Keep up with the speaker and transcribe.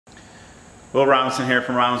Will Robinson here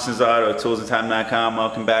from Robinson's Auto, toolsandtime.com.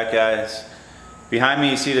 Welcome back, guys. Behind me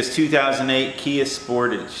you see this 2008 Kia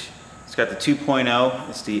Sportage. It's got the 2.0,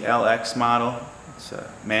 it's the LX model, it's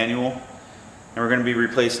a manual, and we're going to be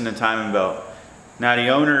replacing the timing belt. Now the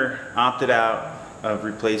owner opted out of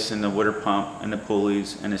replacing the water pump and the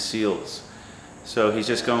pulleys and the seals. So he's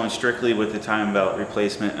just going strictly with the timing belt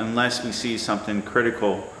replacement unless we see something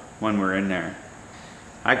critical when we're in there.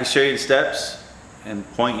 I can show you the steps and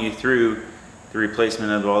point you through the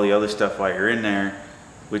replacement of all the other stuff while you're in there,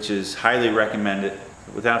 which is highly recommended.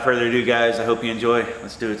 Without further ado, guys, I hope you enjoy.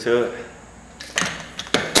 Let's do it to it.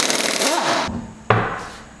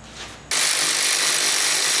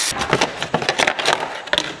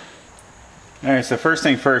 Alright, so first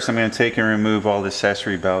thing first, I'm going to take and remove all the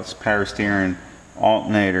accessory belts, power steering,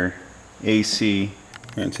 alternator, AC.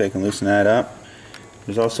 I'm going to take and loosen that up.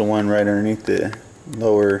 There's also one right underneath the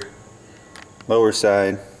lower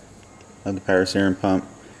side of the power steering pump.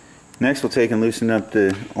 Next we'll take and loosen up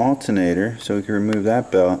the alternator so we can remove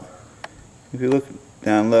that belt. If you look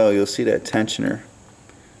down low, you'll see that tensioner.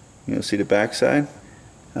 You'll see the back side.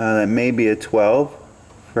 That may be a 12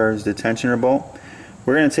 as the tensioner bolt.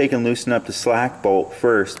 We're going to take and loosen up the slack bolt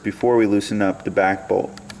first before we loosen up the back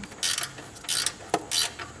bolt.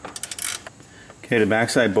 Okay, the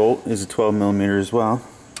backside bolt is a 12 millimeter as well.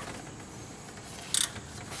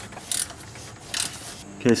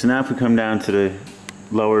 Okay, so now if we come down to the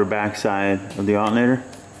lower back side of the alternator,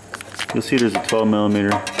 you'll see there's a 12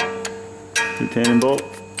 millimeter titanium bolt.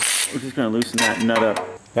 We're just going to loosen that nut up.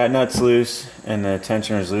 That nut's loose and the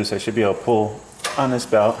tensioner is loose. I should be able to pull on this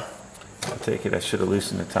belt. I'll take it, I should have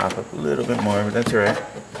loosened the top up a little bit more, but that's alright.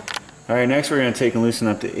 Alright, next we're going to take and loosen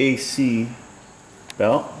up the AC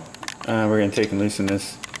belt. We're going to take and loosen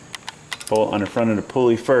this bolt on the front of the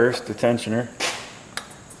pulley first, the tensioner.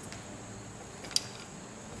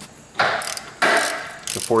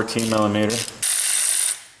 The 14 millimeter.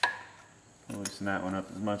 Loosen that one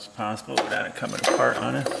up as much as possible without it coming apart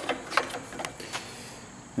on us.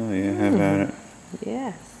 Oh yeah, how about it?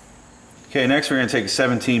 Yes. Okay, next we're going to take a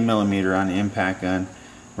 17 millimeter on the impact gun.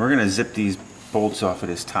 We're going to zip these bolts off of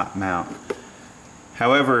this top mount.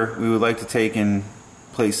 However, we would like to take and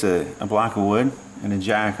place a block of wood and a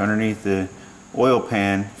jack underneath the oil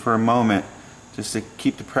pan for a moment just to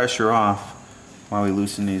keep the pressure off while we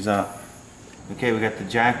loosen these up. Okay, we got the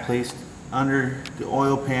jack placed under the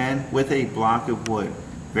oil pan with a block of wood.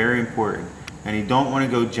 Very important. And you don't want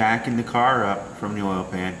to go jacking the car up from the oil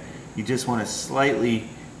pan. You just want to slightly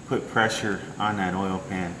put pressure on that oil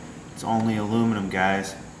pan. It's only aluminum,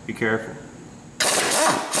 guys. Be careful.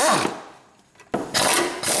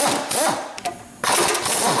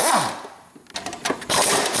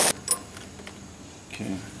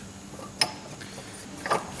 Okay.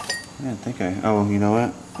 I didn't think oh, you know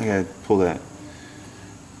what? I gotta pull that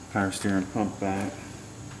power steering pump back.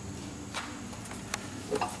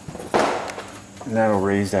 And that'll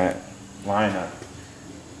raise that line up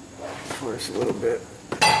for us a little bit.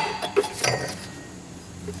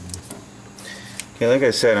 Okay, like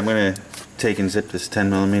I said, I'm going to take and zip this 10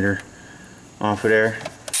 millimeter off of there.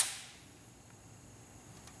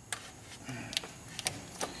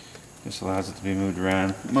 This allows it to be moved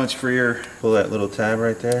around much freer. Pull that little tab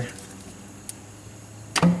right there.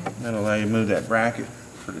 That'll allow you to move that bracket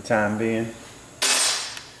for the time being.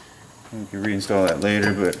 You can reinstall that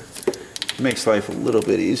later, but it makes life a little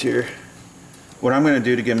bit easier. What I'm going to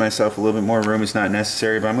do to give myself a little bit more room is not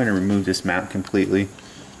necessary, but I'm going to remove this mount completely.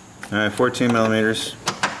 Alright, 14 millimeters.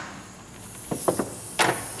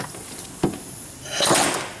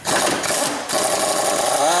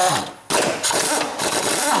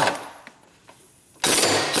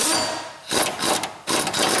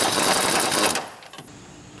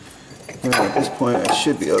 At this point, I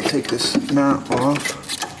should be able to take this mount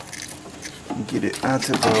off and get it out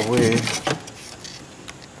of our way.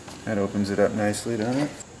 That opens it up nicely, doesn't it?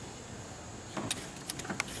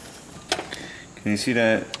 Can you see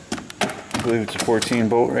that? I believe it's a 14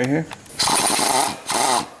 bolt right here.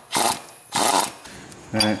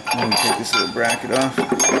 Alright, let me take this little bracket off.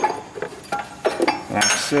 Like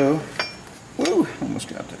so. Woo! Almost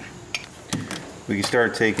dropped it. We can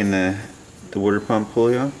start taking the water pump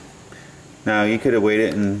pulley off. Now you could have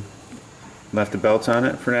waited and left the belts on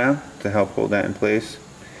it for now to help hold that in place.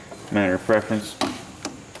 Matter of preference.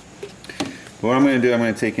 But what I'm going to do, I'm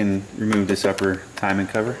going to take and remove this upper timing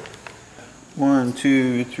cover. 1,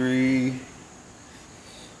 2, 3,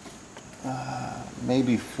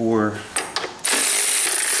 maybe 4.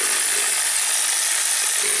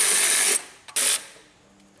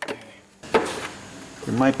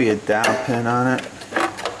 There might be a dowel pin on it.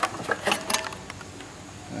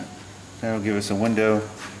 That'll give us a window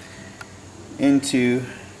into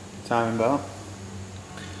timing belt.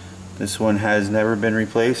 This one has never been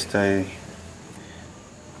replaced. I'm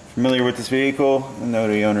familiar with this vehicle. I know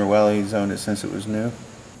the owner well. He's owned it since it was new.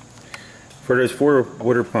 For those 4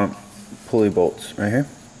 water pump pulley bolts right here,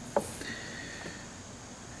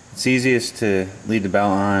 it's easiest to leave the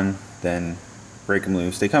belt on than break them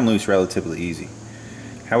loose. They come loose relatively easy.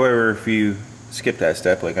 However, if you skip that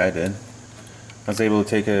step like I did, I was able to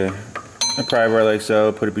take a pry bar like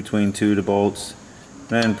so, put it between 2 of the bolts,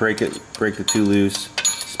 then break the 2 loose,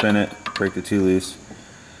 spin it, break the 2 loose.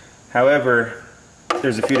 However,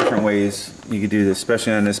 there's a few different ways you could do this,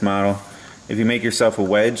 especially on this model. If you make yourself a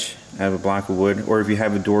wedge out of a block of wood, or if you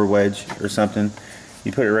have a door wedge or something,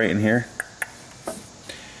 you put it right in here.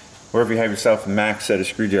 Or if you have yourself a max set of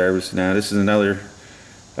screwdrivers. Now this is another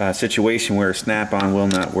situation where a snap-on will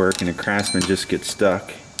not work and a Craftsman just gets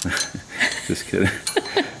stuck. Just kidding.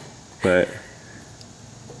 But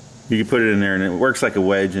you can put it in there and it works like a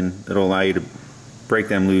wedge, and it'll allow you to break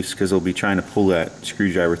them loose because they'll be trying to pull that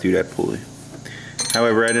screwdriver through that pulley.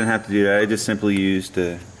 However, I didn't have to do that. I just simply used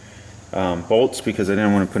the bolts because I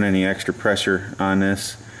didn't want to put any extra pressure on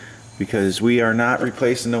this, because we are not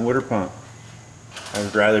replacing the water pump. I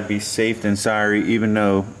would rather be safe than sorry, even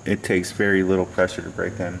though it takes very little pressure to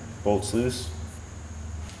break them bolts loose.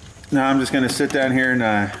 Now I'm just going to sit down here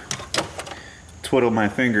and twiddle my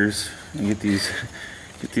fingers and get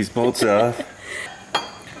these bolts off.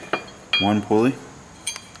 One pulley,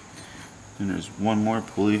 and there's one more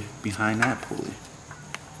pulley behind that pulley.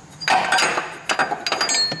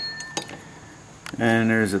 And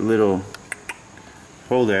there's a little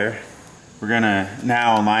hole there. We're gonna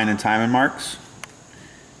now align the timing marks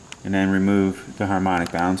and then remove the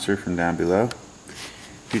harmonic balancer from down below.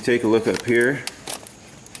 If you take a look up here,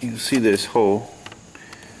 you'll see this hole,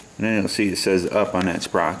 and then you'll see it says up on that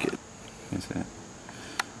sprocket. What's that?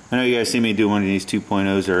 I know you guys see me do one of these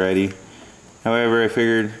 2.0s already. However, I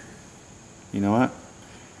figured, you know what?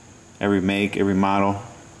 Every make, every model,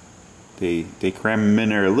 they cram them in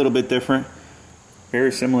there a little bit different.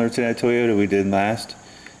 Very similar to that Toyota we did last,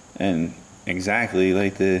 and exactly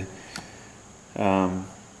like the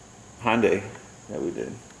Hyundai that we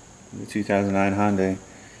did, the 2009 Hyundai.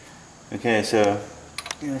 Okay, so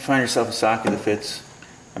you're gonna find yourself a socket that fits.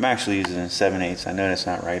 I'm actually using a 7/8. I know that's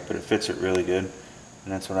not right, but it fits it really good,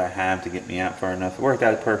 and that's what I have to get me out far enough. It worked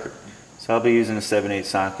out perfect. So I'll be using a 7/8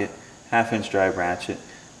 socket, 1/2-inch drive ratchet,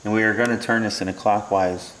 and we are going to turn this in a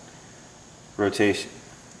clockwise rotation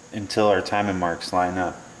until our timing marks line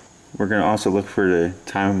up. We're going to also look for the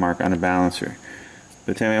timing mark on the balancer.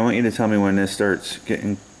 But Tammy, I want you to tell me when this starts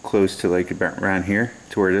getting close to like about around here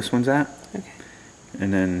to where this one's at. Okay.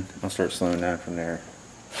 And then I'll start slowing down from there.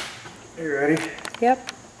 Are you ready?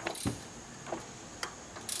 Yep.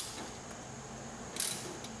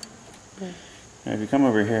 Now if you come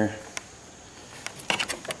over here,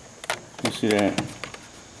 you see that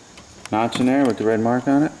notch in there with the red mark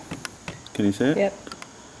on it? Can you see it? Yep.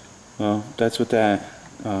 Well, that's what that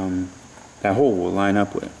hole will line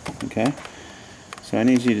up with, okay? So I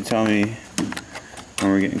need you to tell me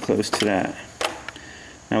when we're getting close to that.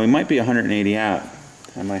 Now we might be 180 out.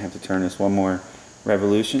 I might have to turn this one more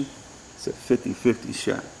revolution. It's a 50-50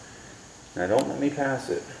 shot. Now don't let me pass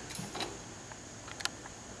it.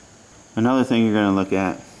 Another thing you're going to look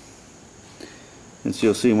at is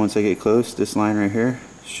you'll see once I get close, this line right here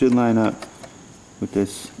should line up with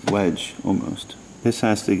this wedge almost. This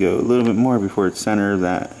has to go a little bit more before it's center of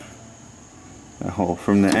that hole.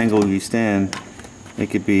 From the angle you stand,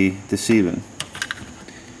 it could be deceiving.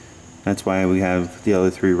 That's why we have the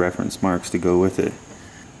other 3 reference marks to go with it.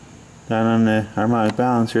 Down on the harmonic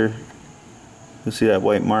balancer, you'll see that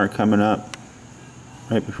white mark coming up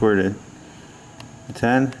right before the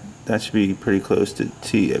 10. That should be pretty close to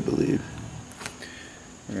T, I believe.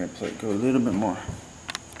 We're going to go a little bit more.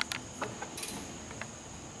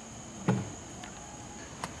 I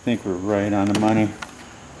think we're right on the money.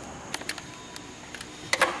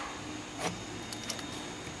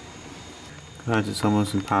 God, it's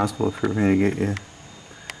almost impossible for me to get you.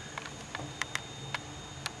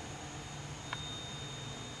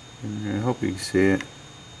 And I hope you can see it.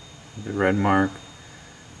 The red mark.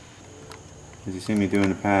 As you see me do in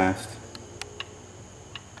the past.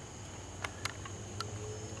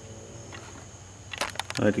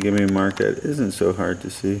 I like to give me a mark that isn't so hard to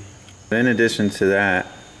see. In addition to that,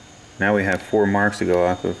 now we have 4 marks to go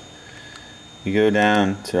off of. You go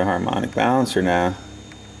down to a harmonic balancer now,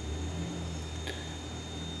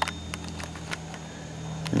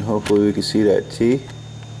 and hopefully we can see that T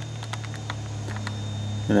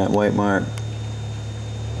and that white mark.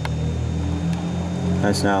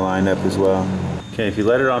 That's now lined up as well. Okay, if you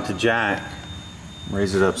let it off the jack,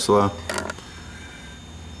 raise it up slow.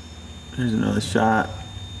 Here's another shot.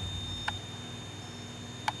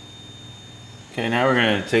 Okay, now we're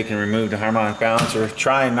going to take and remove the harmonic balancer.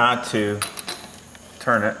 Try not to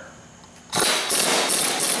turn it.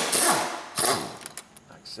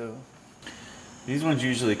 Like so. These ones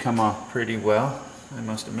usually come off pretty well, I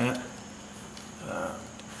must admit. I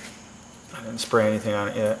didn't spray anything on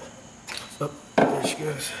it yet. Oh, there she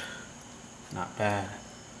goes. Not bad.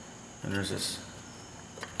 And there's this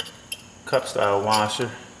cup style washer.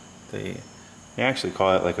 They actually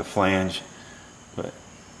call it like a flange, but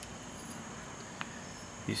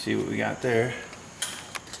you see what we got there.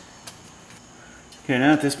 Okay,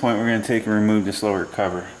 now at this point we're going to take and remove this lower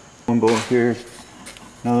cover. One bolt here,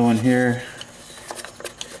 another one here.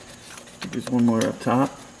 There's one more up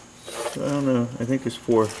top. So I don't know, I think there's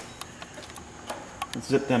 4. Let's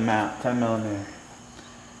zip them out, 10 millimeter.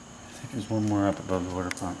 I think there's one more up above the water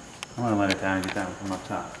pump. I'm going to let it down and get down from up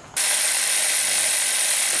top.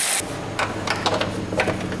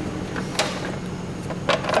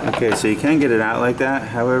 Okay, so you can get it out like that.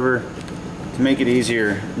 However, to make it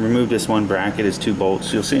easier, remove this one bracket. It's 2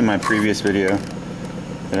 bolts. You'll see in my previous video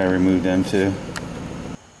that I removed them too.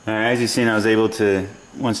 As you've seen, I was able to,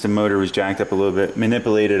 once the motor was jacked up a little bit,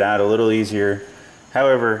 manipulate it out a little easier.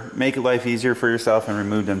 However, make life easier for yourself and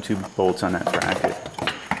remove them 2 bolts on that bracket.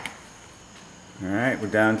 Alright, we're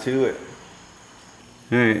down to it.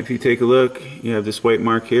 Alright, if you take a look, you have this white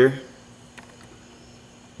mark here.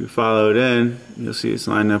 If you follow it in, you'll see it's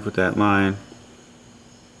lined up with that line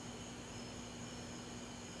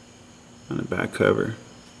on the back cover.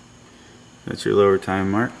 That's your lower time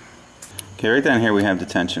mark. Okay, right down here we have the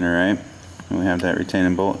tensioner, right? And we have that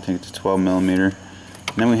retaining bolt. I think it's a 12 millimeter.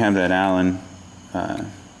 And then we have that Allen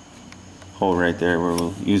hole right there where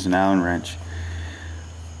we'll use an Allen wrench.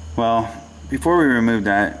 Well, before we remove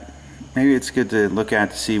that, maybe it's good to look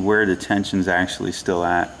at to see where the tension's actually still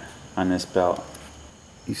at on this belt.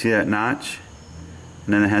 You see that notch?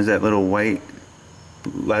 And then it has that little white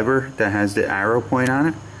lever that has the arrow point on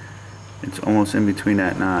it. It's almost in between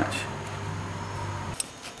that notch.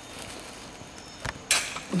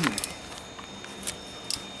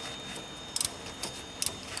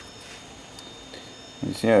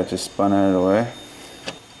 You see how it just spun out of the way?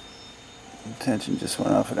 The tension just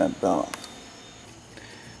went off of that belt.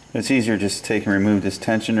 It's easier just to take and remove this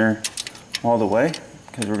tensioner all the way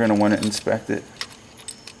because we're going to want to inspect it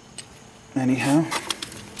anyhow.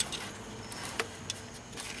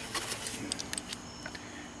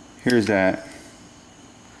 Here's that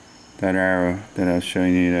arrow that I was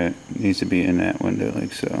showing you that needs to be in that window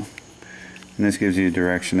like so. And this gives you a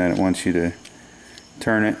direction that it wants you to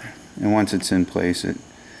turn it. And once it's in place,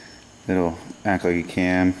 it'll act like a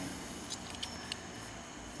cam.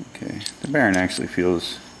 Okay, the bearing actually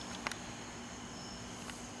feels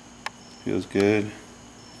good.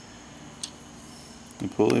 The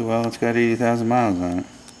pulley, well, it's got 80,000 miles on it.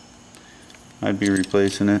 I'd be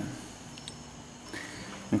replacing it.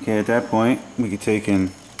 Okay, at that point, we could take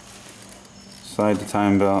and slide the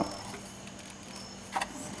time belt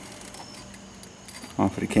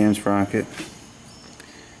off of the cam sprocket.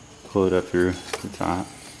 Pull it up through the top,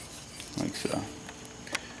 like so.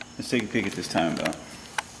 Let's take a peek at this time belt.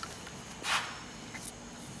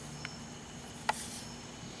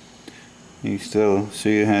 You still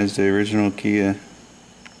see it has the original Kia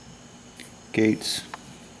gates.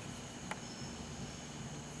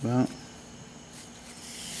 Well,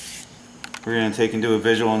 we're going to take and do a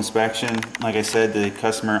visual inspection. Like I said, the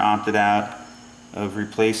customer opted out of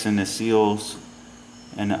replacing the seals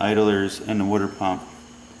and the idlers and the water pump.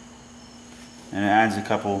 And it adds a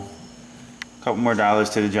couple more dollars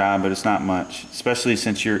to the job, but it's not much, especially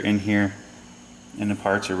since you're in here and the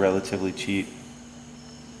parts are relatively cheap.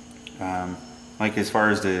 Like as far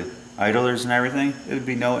as the idlers and everything, it would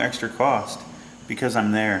be no extra cost because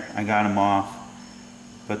I'm there. I got them off,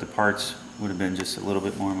 but the parts would have been just a little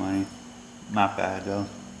bit more money. Not bad though.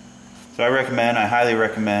 So I highly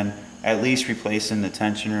recommend at least replacing the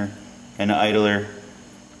tensioner and the idler.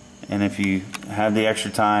 And if you have the extra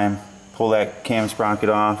time, pull that cam sprocket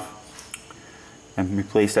off and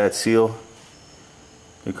replace that seal.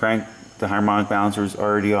 The harmonic balancer is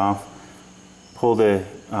already off. Pull the,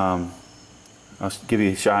 I'll give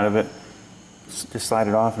you a shot of it. Just slide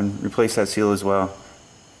it off and replace that seal as well.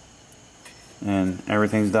 And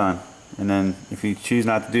everything's done. And then if you choose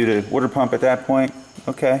not to do the water pump at that point,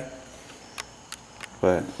 okay.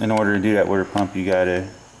 But in order to do that water pump, you gotta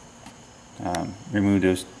remove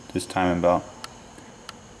this timing belt.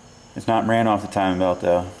 It's not ran off the timing belt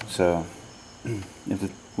though, so if the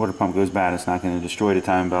water pump goes bad, it's not going to destroy the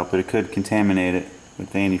timing belt, but it could contaminate it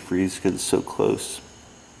with antifreeze because it's so close.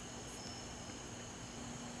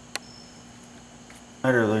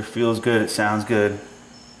 Literally feels good, it sounds good.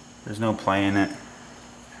 There's no play in it.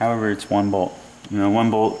 However, it's one bolt. You know, one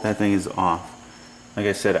bolt, that thing is off. Like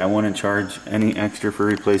I said, I wouldn't charge any extra for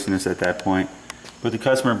replacing this at that point. But the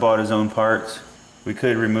customer bought his own parts. We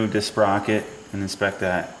could remove this sprocket and inspect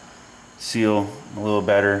that seal a little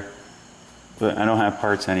better. But I don't have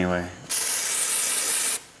parts anyway.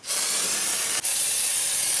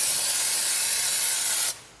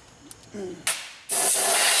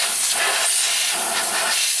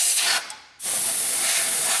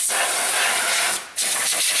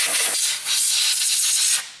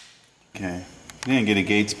 Okay, you didn't get a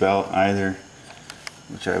Gates belt either,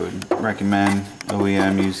 which I would recommend.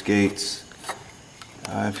 OEM use Gates.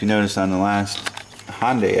 If you notice on the last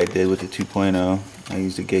Hyundai I did with the 2.0, I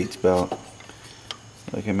used a Gates belt.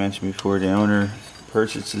 Like I mentioned before, the owner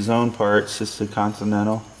purchased his own parts. It's a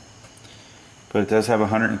Continental, but it does have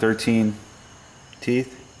 113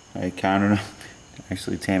 teeth. I counted them.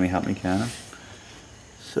 Actually, Tammy helped me count them.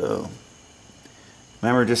 So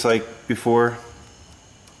remember, just like before,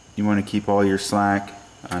 you want to keep all your slack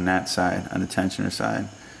on that side, on the tensioner side.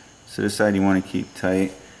 So this side you want to keep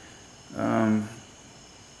tight.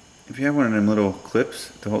 If you have one of them little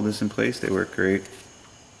clips to hold this in place, they work great.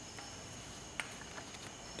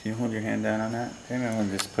 Can you hold your hand down on that? Maybe I'm going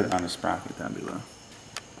to just put it on the sprocket down below.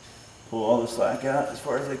 Pull all the slack out as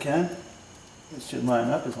far as I can. It should line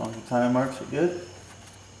up as long as the time marks are good. As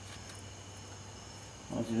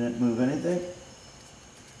long as you didn't move anything.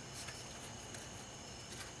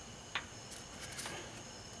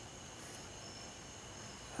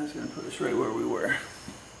 That's going to put us right where we were.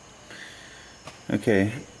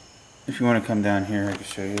 Okay, if you want to come down here, I can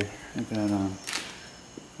show you. I got a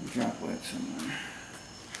drop weight somewhere.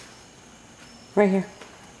 Right here.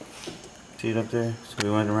 See it up there? So we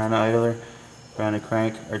went around the idler, around the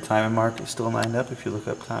crank. Our timing mark is still lined up if you look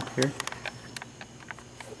up top here.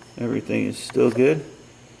 Everything is still good.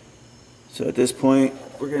 So at this point,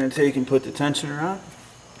 we're going to take and put the tensioner on.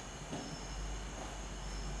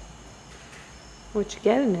 What you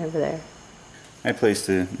getting over there? I placed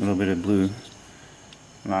a little bit of blue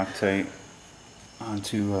Loctite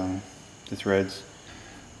onto the threads.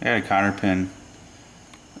 I got a cotter pin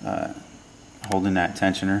holding that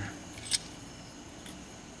tensioner.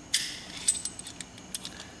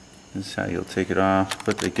 This is how you'll take it off,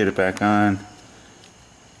 but they get it back on.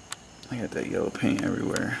 I got that yellow paint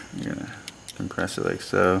everywhere. You're gonna compress it like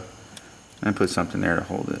so, and put something there to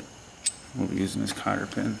hold it. We'll be using this cotter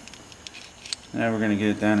pin. Now we're gonna get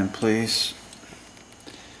it down in place.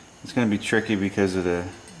 It's gonna be tricky because of the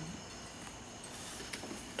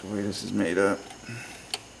way this is made up.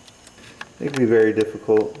 It can be very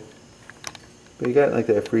difficult. But you got like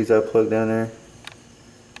that freeze out plug down there.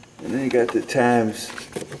 And then you got the tabs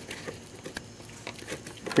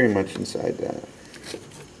pretty much inside that.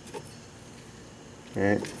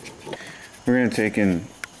 Alright. We're gonna take and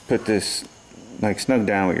put this like snug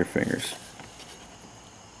down with your fingers.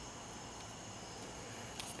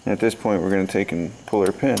 At this point, we're going to take and pull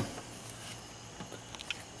our pin.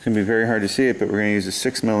 It's going to be very hard to see it, but we're going to use a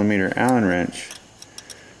 6mm Allen wrench.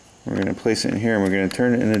 We're going to place it in here and we're going to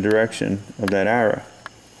turn it in the direction of that arrow.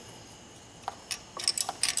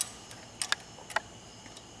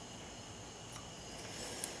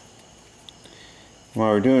 While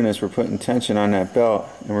we're doing this, we're putting tension on that belt,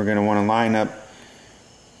 and we're going to want to line up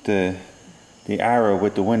the arrow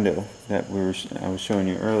with the window that I was showing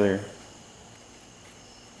you earlier.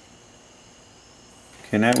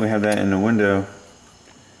 Okay, now we have that in the window.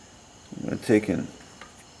 I'm going to take and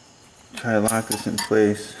try to lock this in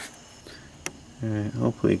place. Alright,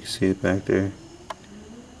 hopefully you can see it back there.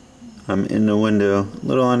 I'm in the window, a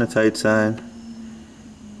little on the tight side.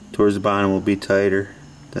 Towards the bottom will be tighter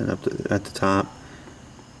than at the top.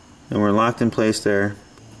 And we're locked in place there.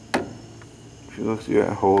 If you look through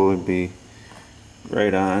that hole, it'd be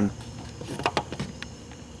right on.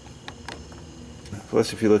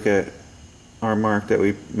 Plus, if you look at our mark that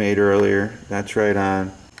we made earlier, that's right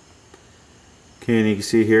on. Okay, and you can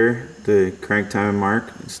see here the crank timing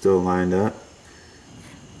mark is still lined up.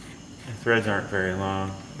 The threads aren't very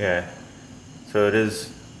long. Yeah, so it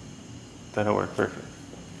is, that'll work perfect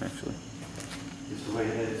actually. This is the way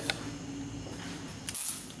it is.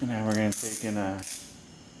 And now we're going to take and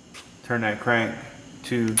turn that crank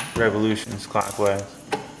 2 revolutions clockwise.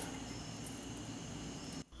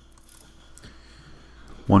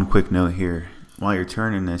 One quick note here. While you're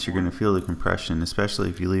turning this, you're going to feel the compression, especially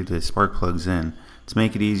if you leave the spark plugs in. To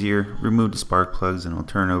make it easier, remove the spark plugs and it'll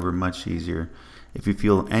turn over much easier. If you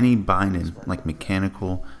feel any binding, like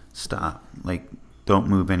mechanical, stop. Like, don't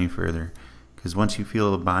move any further. Because once you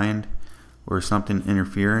feel a bind or something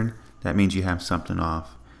interfering, that means you have something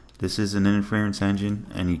off. This is an interference engine,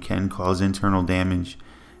 and you can cause internal damage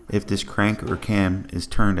if this crank or cam is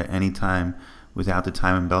turned at any time without the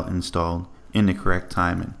timing belt installed in the correct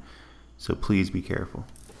timing. So please be careful.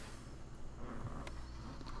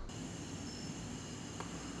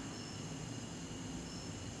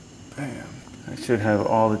 Bam. I should have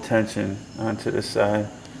all the tension onto the side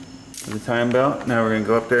of the timing belt. Now we're going to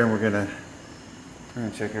go up there and we're going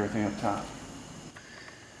to check everything up top.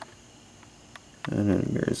 I know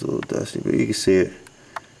the mirror's a little dusty, but you can see it.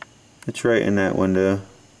 It's right in that window.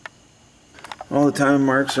 All the timing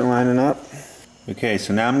marks are lining up. Okay,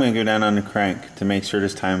 so now I'm going to go down on the crank to make sure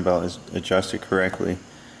this timing belt is adjusted correctly.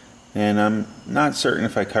 And I'm not certain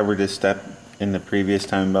if I covered this step in the previous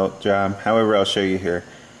timing belt job. However, I'll show you here.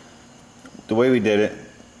 The way we did it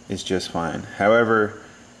is just fine. However,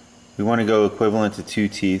 we want to go equivalent to 2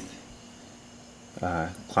 teeth.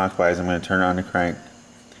 Clockwise, I'm going to turn on the crank.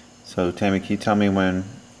 So Tammy, can you tell me when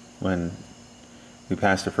we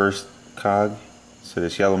pass the first cog? So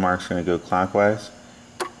this yellow mark's going to go clockwise.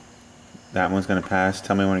 That one's going to pass.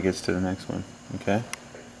 Tell me when it gets to the next one. Okay?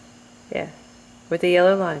 Yeah. With the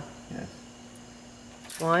yellow line. Yes.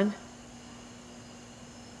 1,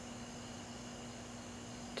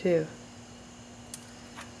 2.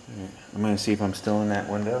 Right. I'm going to see if I'm still in that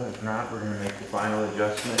window. If not, we're going to make the final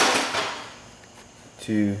adjustment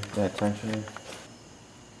to that tensioner.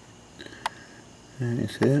 You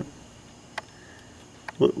see it?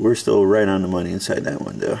 We're still right on the money inside that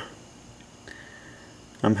window.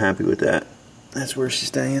 I'm happy with that. That's where she's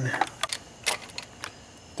staying.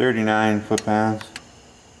 39 foot-pounds.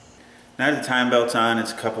 Now the time belt's on,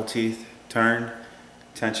 it's a couple teeth turned.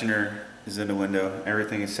 Tensioner is in the window.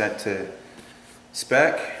 Everything is set to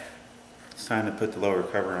spec. It's time to put the lower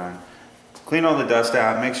cover on. Clean all the dust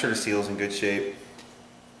out, make sure the seal's in good shape.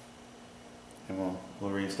 And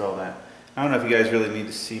we'll reinstall that. I don't know if you guys really need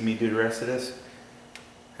to see me do the rest of this.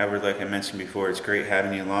 However, like I mentioned before, it's great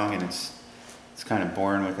having you along, and it's kind of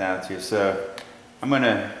boring without you. So I'm going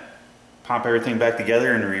to pop everything back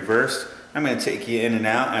together in reverse. I'm going to take you in and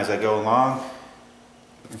out as I go along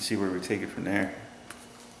and see where we take it from there.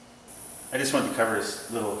 I just want to cover this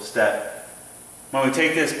little step. When we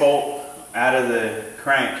take this bolt out of the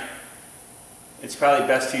crank, it's probably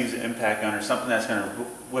best to use an impact gun or something that's going to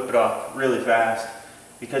whip it off really fast,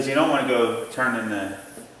 because you don't want to go turning the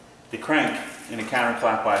crank in a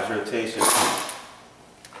counterclockwise rotation.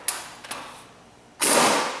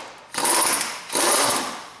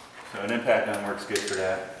 So an impact gun works good for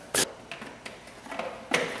that.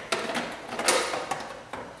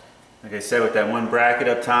 Like I said, with that one bracket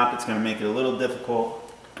up top, it's going to make it a little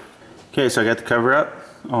difficult. Okay, so I got the cover up.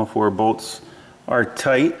 All 4 bolts are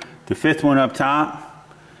tight. The 5th one up top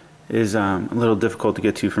is a little difficult to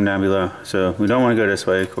get to from down below. So we don't want to go this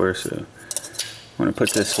way, of course. So I'm going to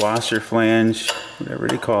put this washer flange, whatever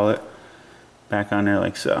they call it, back on there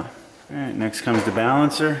like so. Alright, next comes the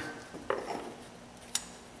balancer.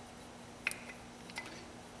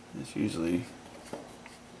 This usually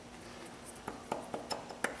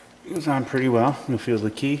goes on pretty well. You'll feel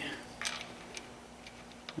the key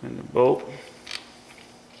and the bolt.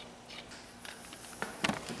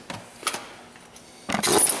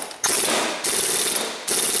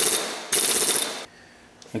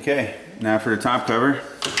 Okay, now for the top cover,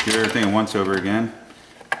 do everything once over again.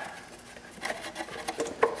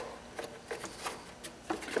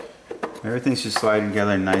 Everything should slide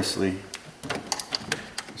together nicely,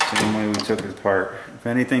 the same way we took it apart. If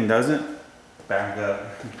anything doesn't, back up.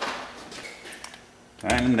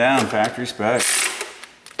 Tighten them down, factory spec.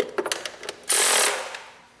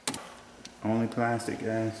 Only plastic,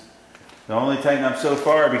 guys. They only tighten up so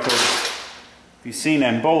far because if you've seen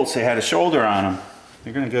them bolts, they had a shoulder on them.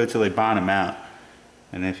 They're going to go till they bottom out.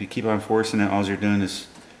 And if you keep on forcing it, all you're doing is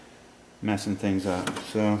messing things up.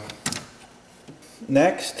 So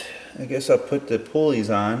next, I guess I'll put the pulleys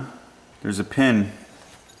on. There's a pin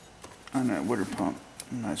on that water pump.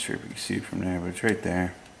 I'm not sure if you can see it from there, but it's right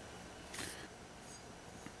there.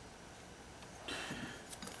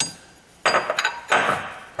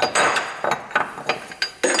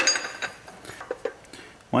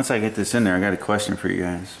 Once I get this in there, I got a question for you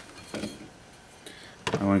guys.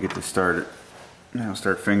 I want to get this started. Now I'll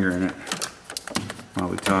start fingering it while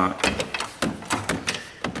we talk.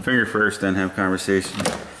 Finger first, then have conversation.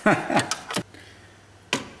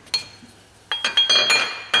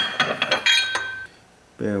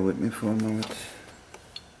 Bear with me for a moment.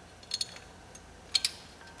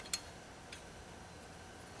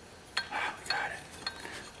 We got it.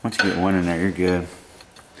 Once you get one in there, you're good.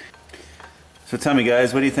 So tell me,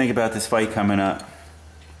 guys, what do you think about this fight coming up?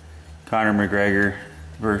 Conor McGregor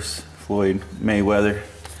versus Floyd Mayweather.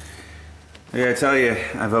 I gotta tell you,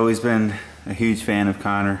 I've always been a huge fan of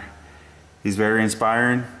Conor. He's very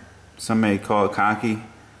inspiring. Some may call it cocky.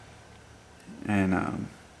 And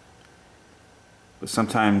but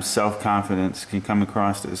sometimes self-confidence can come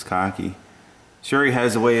across as cocky. Sure, he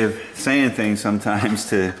has a way of saying things sometimes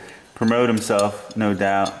to promote himself, no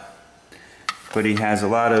doubt. But he has a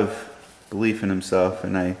lot of belief in himself,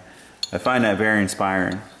 and I find that very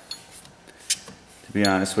inspiring. To be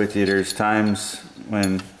honest with you, there's times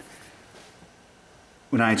when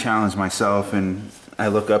I challenge myself and I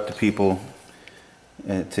look up to people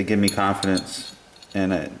to give me confidence,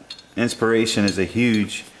 and inspiration is a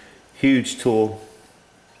huge tool.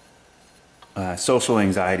 Social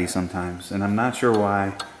anxiety sometimes, and I'm not sure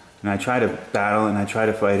why, and I try to battle and I try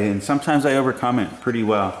to fight it, and sometimes I overcome it pretty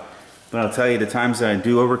well. But I'll tell you, the times that I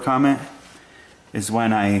do overcome it is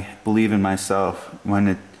when I believe in myself.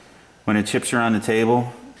 When the chips are on the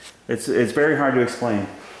table, it's very hard to explain.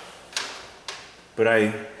 But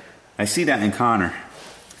I see that in Conor.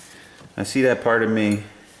 I see that part of me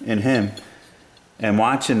in him, and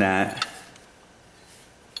watching that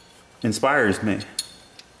inspires me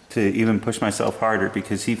to even push myself harder,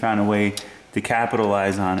 because he found a way to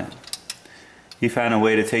capitalize on it. He found a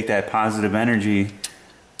way to take that positive energy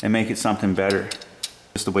and make it something better.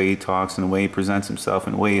 Just the way he talks and the way he presents himself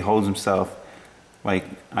and the way he holds himself. Like,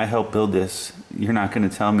 I helped build this. You're not going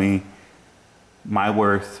to tell me my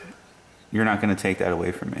worth. You're not going to take that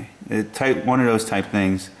away from me. One of those type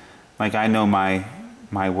things. Like, I know my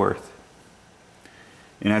worth.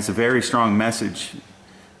 And that's a very strong message.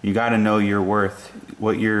 You got to know your worth,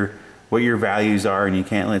 what your values are, and you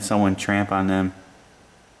can't let someone tramp on them.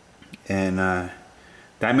 And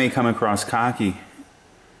that may come across cocky,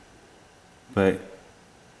 but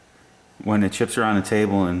when the chips are on the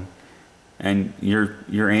table and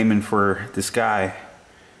you're aiming for the sky,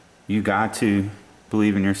 you got to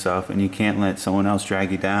believe in yourself, and you can't let someone else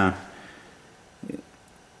drag you down.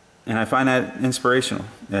 And I find that inspirational,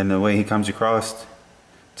 and the way he comes across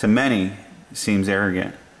to many seems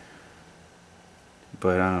arrogant.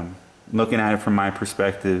 But looking at it from my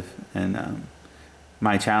perspective and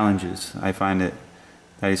my challenges, I find it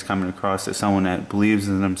that he's coming across as someone that believes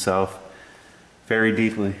in himself very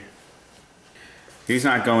deeply. He's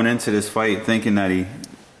not going into this fight thinking that he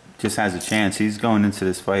just has a chance. He's going into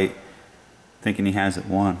this fight thinking he hasn't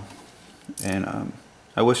won. And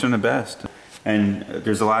I wish him the best. And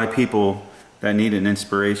there's a lot of people that need an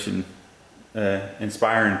inspiring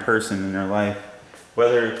person in their life,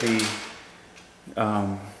 whether it be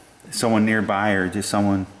someone nearby or just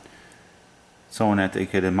someone that they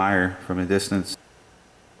could admire from a distance.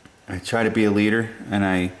 I try to be a leader, and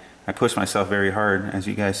I push myself very hard, as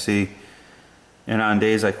you guys see. And on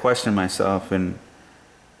days I question myself, and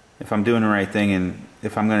if I'm doing the right thing, and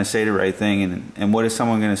if I'm going to say the right thing, and what is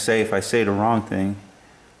someone going to say if I say the wrong thing,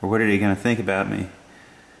 or what are they going to think about me?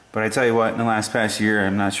 But I tell you what, in the last past year,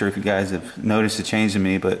 I'm not sure if you guys have noticed a change in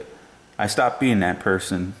me, but I stopped being that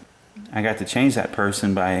person. I got to change that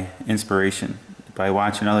person by inspiration, by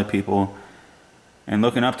watching other people and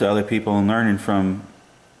looking up to other people and learning from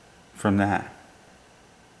that.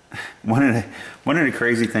 One of the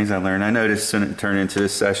crazy things I learned, I know this shouldn't turn into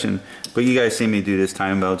this session, but you guys see me do this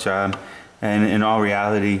time belt job, and in all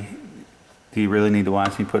reality, do you really need to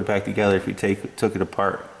watch me put it back together if you took it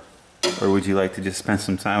apart? Or would you like to just spend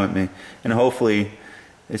some time with me? And hopefully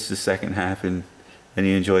it's the second half and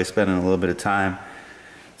you enjoy spending a little bit of time.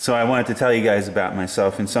 So I wanted to tell you guys about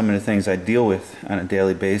myself and some of the things I deal with on a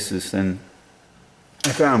daily basis, and I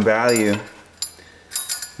found value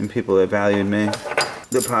in people that valued me.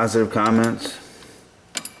 The positive comments,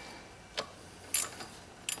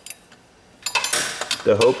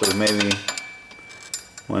 the hope of maybe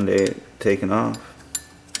one day taking off.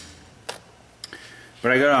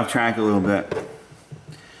 But I got off track a little bit,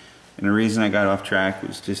 and the reason I got off track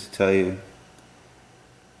was just to tell you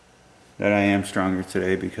that I am stronger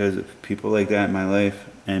today because of people like that in my life,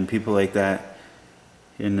 and people like that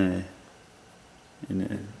in the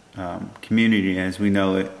community as we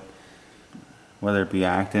know it, whether it be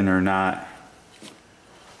acting or not.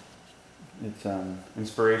 It's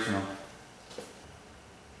inspirational.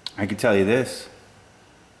 I could tell you this.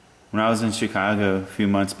 When I was in Chicago a few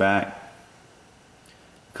months back,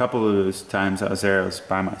 a couple of those times I was there, I was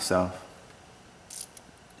by myself.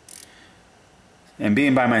 And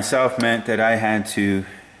being by myself meant that I had to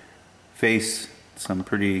face some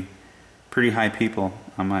pretty high people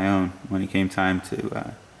on my own when it came time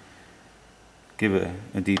to give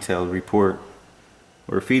a detailed report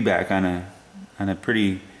or feedback on a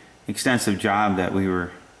pretty extensive job that we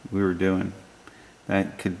were doing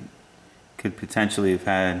that could potentially have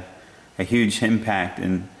had a huge impact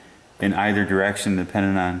in either direction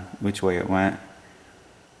depending on which way it went.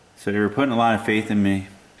 So they were putting a lot of faith in me.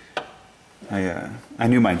 I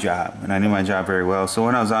knew my job, and I knew my job very well. So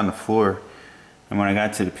when I was on the floor and when I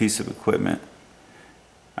got to the piece of equipment,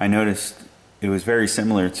 I noticed it was very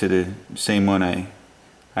similar to the same one I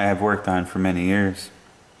have worked on for many years.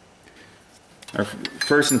 Our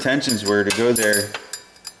first intentions were to go there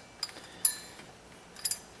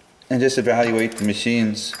and just evaluate the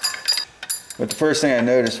machines. But the first thing I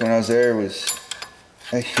noticed when I was there was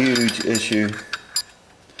a huge issue.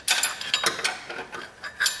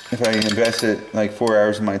 If I invested like 4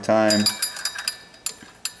 hours of my time,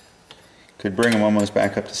 could bring them almost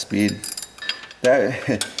back up to speed.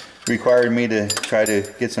 That required me to try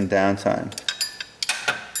to get some downtime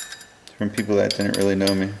from people that didn't really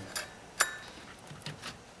know me,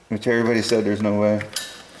 which everybody said there's no way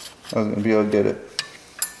I was going to be able to get it.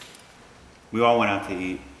 We all went out to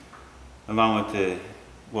eat, along with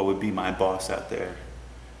what would be my boss out there.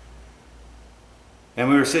 And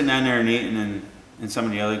we were sitting down there and eating, and some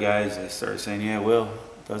of the other guys, they started saying, yeah, Will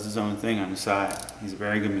does his own thing on the side. He's a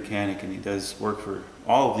very good mechanic, and he does work for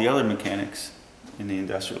all of the other mechanics in the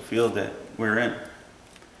industrial field that we're in,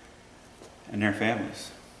 and their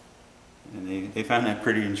families. And they found that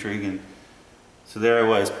pretty intriguing. So there I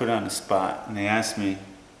was, put on the spot, and they asked me,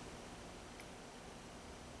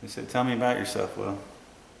 they said, tell me about yourself, Will.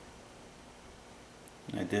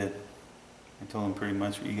 And I did. I told them pretty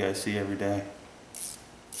much what you guys see every day.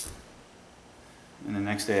 And the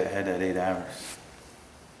next day I had that 8 hours.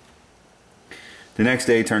 The next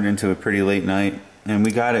day turned into a pretty late night, and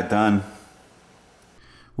we got it done.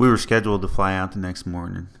 We were scheduled to fly out the next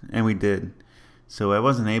morning, and we did. So I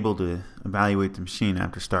wasn't able to evaluate the machine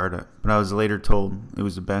after startup, but I was later told it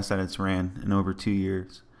was the best that it's ran in over 2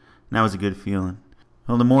 years. And that was a good feeling.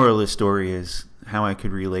 Well, the moral of this story is how I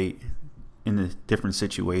could relate in a different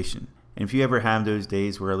situation. And if you ever have those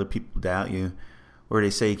days where other people doubt you, or they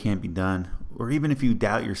say it can't be done, or even if you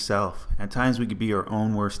doubt yourself, at times we could be our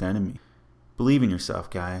own worst enemy. Believe in yourself,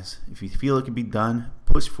 guys. If you feel it can be done,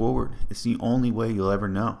 push forward. It's the only way you'll ever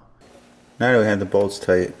know. Now that we have the bolts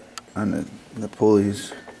tight on the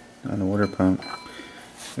pulleys on the water pump,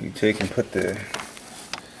 we can take and put the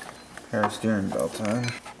power steering belt on.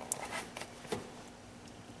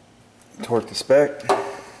 Torque the spec.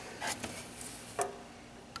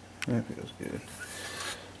 That feels good.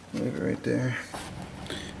 Leave it right there.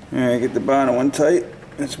 Alright, get the bottom one tight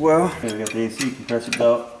as well. Okay, we got the AC compressor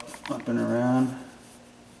belt up and around.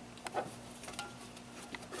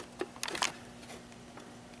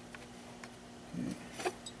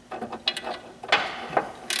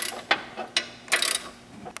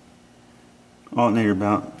 Alternator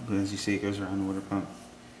belt, but as you see it goes around the water pump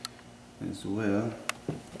as well.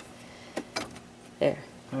 There.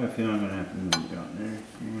 I have a feeling I'm going to have to move the belt there.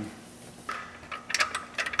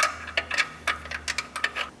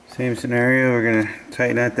 Same scenario, we're going to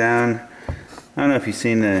tighten that down. I don't know if you've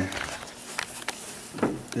seen the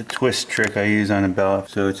twist trick I use on a belt.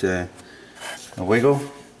 So it's a wiggle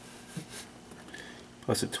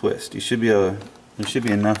plus a twist. You should be able to, there should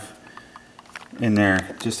be enough in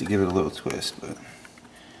there just to give it a little twist, but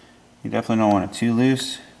you definitely don't want it too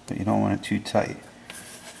loose, but you don't want it too tight.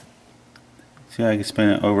 See how I can spin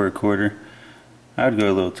it over a quarter? I would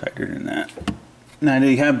go a little tighter than that. Now, do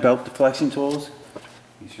you have belt deflection tools?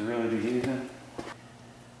 You should really be using.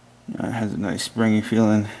 It has a nice springy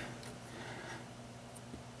feeling.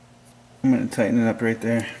 I'm going to tighten it up right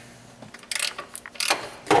there.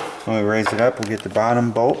 When we raise it up, we'll get the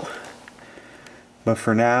bottom bolt. But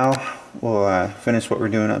for now, we'll finish what we're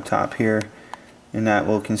doing up top here, and that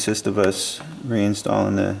will consist of us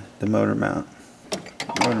reinstalling the motor mount.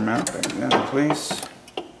 Motor mount back down in place.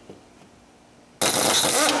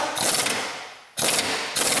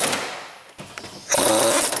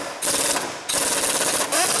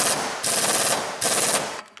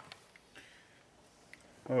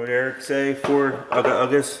 What would Eric say? 4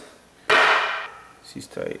 uggas. She's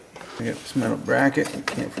tight. We got this metal bracket. You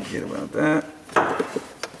can't forget about that.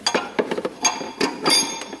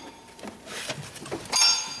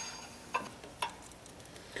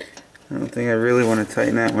 I don't think I really want to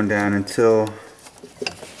tighten that one down until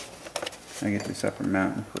I get this upper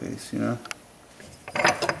mount in place, you know?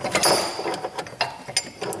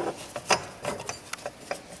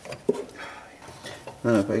 I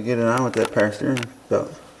don't know if I get it on with that power steering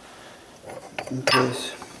belt in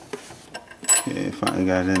place. Okay, finally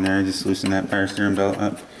got it in there. I just loosened that power steering belt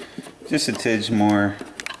up just a tidge more,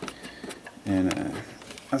 and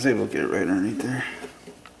I was able to get it right underneath there.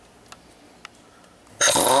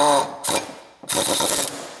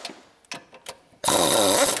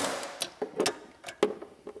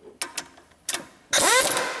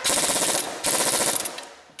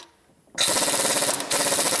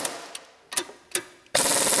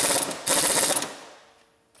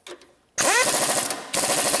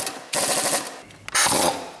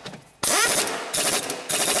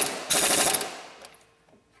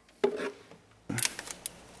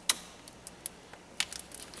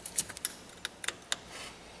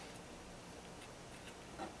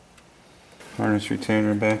 Harness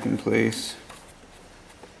retainer back in place.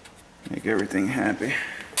 Make everything happy.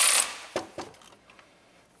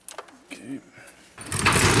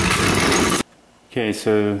 Okay,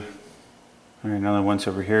 so all right, now that one's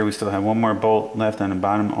over here, we still have one more bolt left on the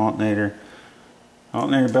bottom alternator.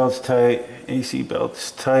 Alternator belt's tight, AC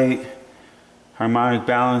belt's tight, harmonic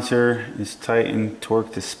balancer is tight and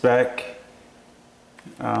torqued to spec.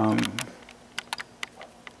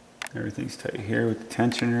 Everything's tight here with the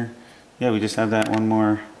tensioner. Yeah, we just have that one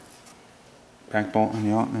more back bolt on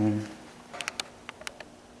the alternator.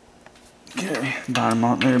 Okay, bottom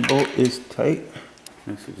alternator bolt is tight.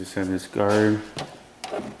 Next we just have this guard.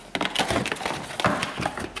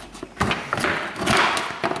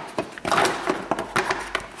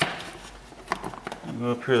 I'll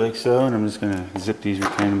go up here like so, and I'm just gonna zip these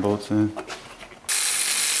retaining bolts in.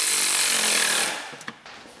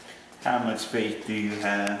 How much faith do you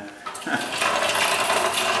have?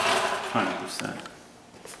 100%.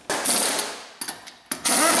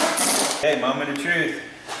 Okay, moment of truth.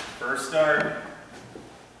 First start.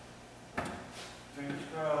 Fingers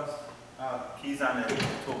crossed. Oh, keys on the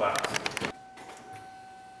toolbox.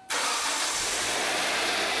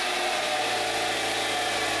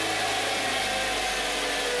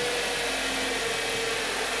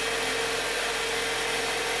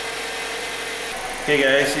 Okay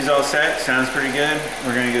guys, she's all set. Sounds pretty good.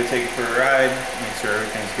 We're gonna go take it for a ride, make sure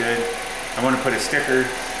everything's good. I want to put a sticker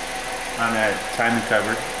on that timing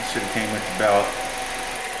cover. It should have came with the belt.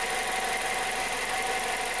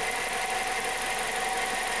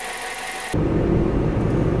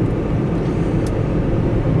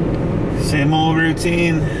 Same old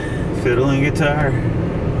routine, fiddle and guitar.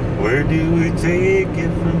 Where do we take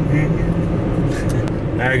it from here?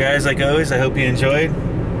 Alright guys, like always, I hope you enjoyed.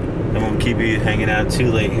 I won't keep you hanging out too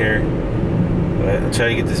late here, but I'll try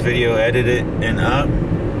to get this video edited and up.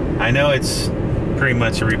 I know it's pretty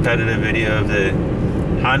much a repetitive video of the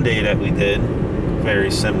Hyundai that we did.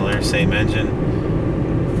 Very similar, same engine.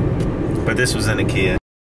 But this was in a Kia.